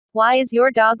Why is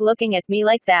your dog looking at me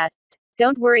like that?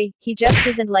 Don't worry, he just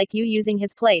isn't like you using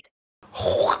his plate.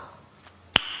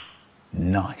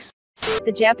 Nice.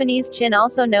 The Japanese Chin,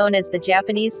 also known as the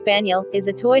Japanese Spaniel, is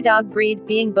a toy dog breed,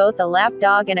 being both a lap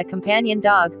dog and a companion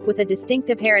dog, with a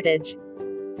distinctive heritage.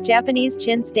 Japanese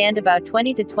Chin stand about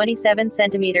 20 to 27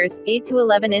 centimeters, 8 to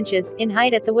 11 inches, in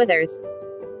height at the withers.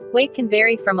 Weight can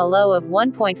vary from a low of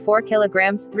 1.4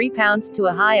 kilograms 3 pounds to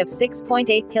a high of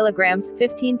 6.8 kilograms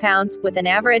 15 pounds, with an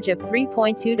average of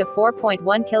 3.2 to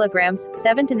 4.1 kilograms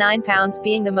 7 to 9 pounds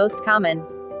being the most common.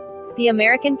 The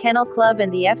American Kennel Club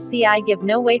and the FCI give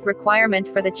no weight requirement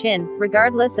for the Chin,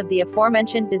 regardless of the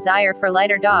aforementioned desire for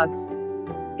lighter dogs.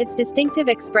 Its distinctive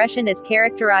expression is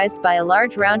characterized by a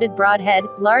large rounded broad head,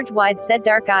 large wide-set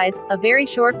dark eyes, a very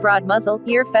short broad muzzle,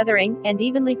 ear feathering, and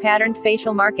evenly patterned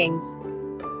facial markings.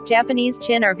 Japanese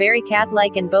Chin are very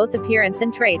cat-like in both appearance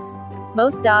and traits.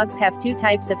 Most dogs have two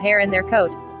types of hair in their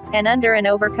coat: an under and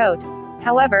overcoat.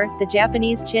 However, the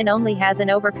Japanese Chin only has an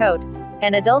overcoat.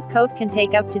 An adult coat can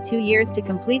take up to 2 years to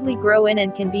completely grow in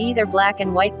and can be either black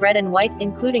and white, red and white,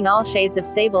 including all shades of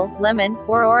sable, lemon,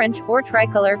 or orange, or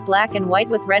tricolor, black and white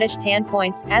with reddish tan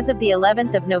points. As of the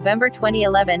 11th of November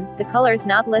 2011, the colors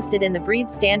not listed in the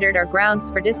breed standard are grounds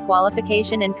for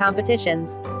disqualification in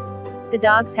competitions. The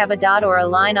dogs have a dot or a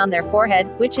line on their forehead,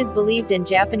 which is believed in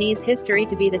Japanese history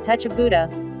to be the touch of Buddha.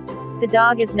 The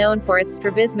dog is known for its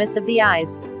strabismus of the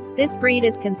eyes. This breed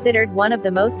is considered one of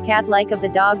the most cat-like of the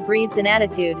dog breeds in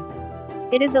attitude.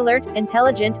 It is alert,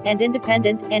 intelligent, and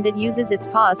independent, and it uses its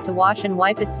paws to wash and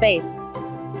wipe its face.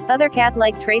 Other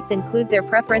cat-like traits include their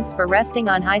preference for resting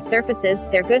on high surfaces,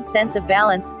 their good sense of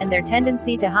balance, and their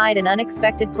tendency to hide in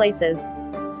unexpected places.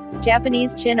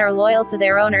 Japanese Chin are loyal to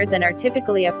their owners and are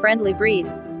typically a friendly breed.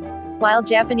 While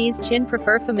Japanese Chin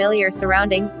prefer familiar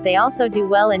surroundings, they also do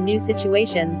well in new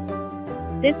situations.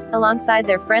 This, alongside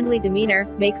their friendly demeanor,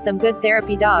 makes them good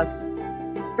therapy dogs.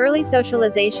 Early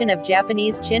socialization of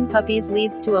Japanese Chin puppies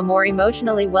leads to a more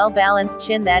emotionally well-balanced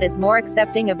Chin that is more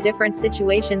accepting of different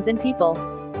situations and people.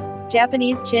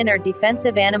 Japanese Chin are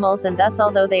defensive animals, and thus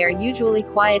although they are usually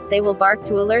quiet, they will bark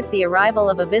to alert the arrival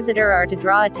of a visitor or to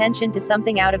draw attention to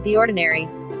something out of the ordinary.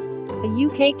 A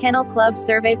UK Kennel Club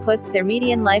survey puts their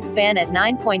median lifespan at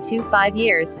 9.25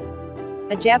 years.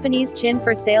 A Japanese Chin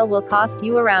for sale will cost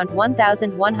you around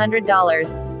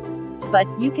 $1,100. But,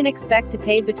 you can expect to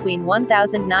pay between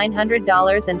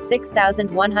 $1,900 and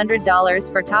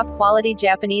 $6,100 for top-quality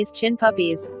Japanese Chin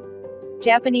puppies.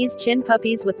 Japanese Chin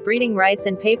puppies with breeding rights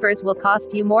and papers will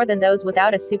cost you more than those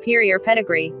without a superior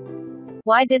pedigree.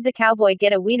 Why did the cowboy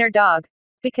get a wiener dog?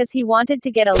 Because he wanted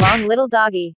to get a long little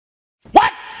doggy.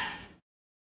 What?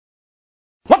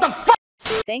 What the fuck?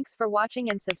 Thanks for watching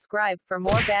and subscribe for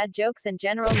more bad jokes and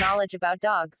general knowledge about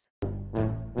dogs.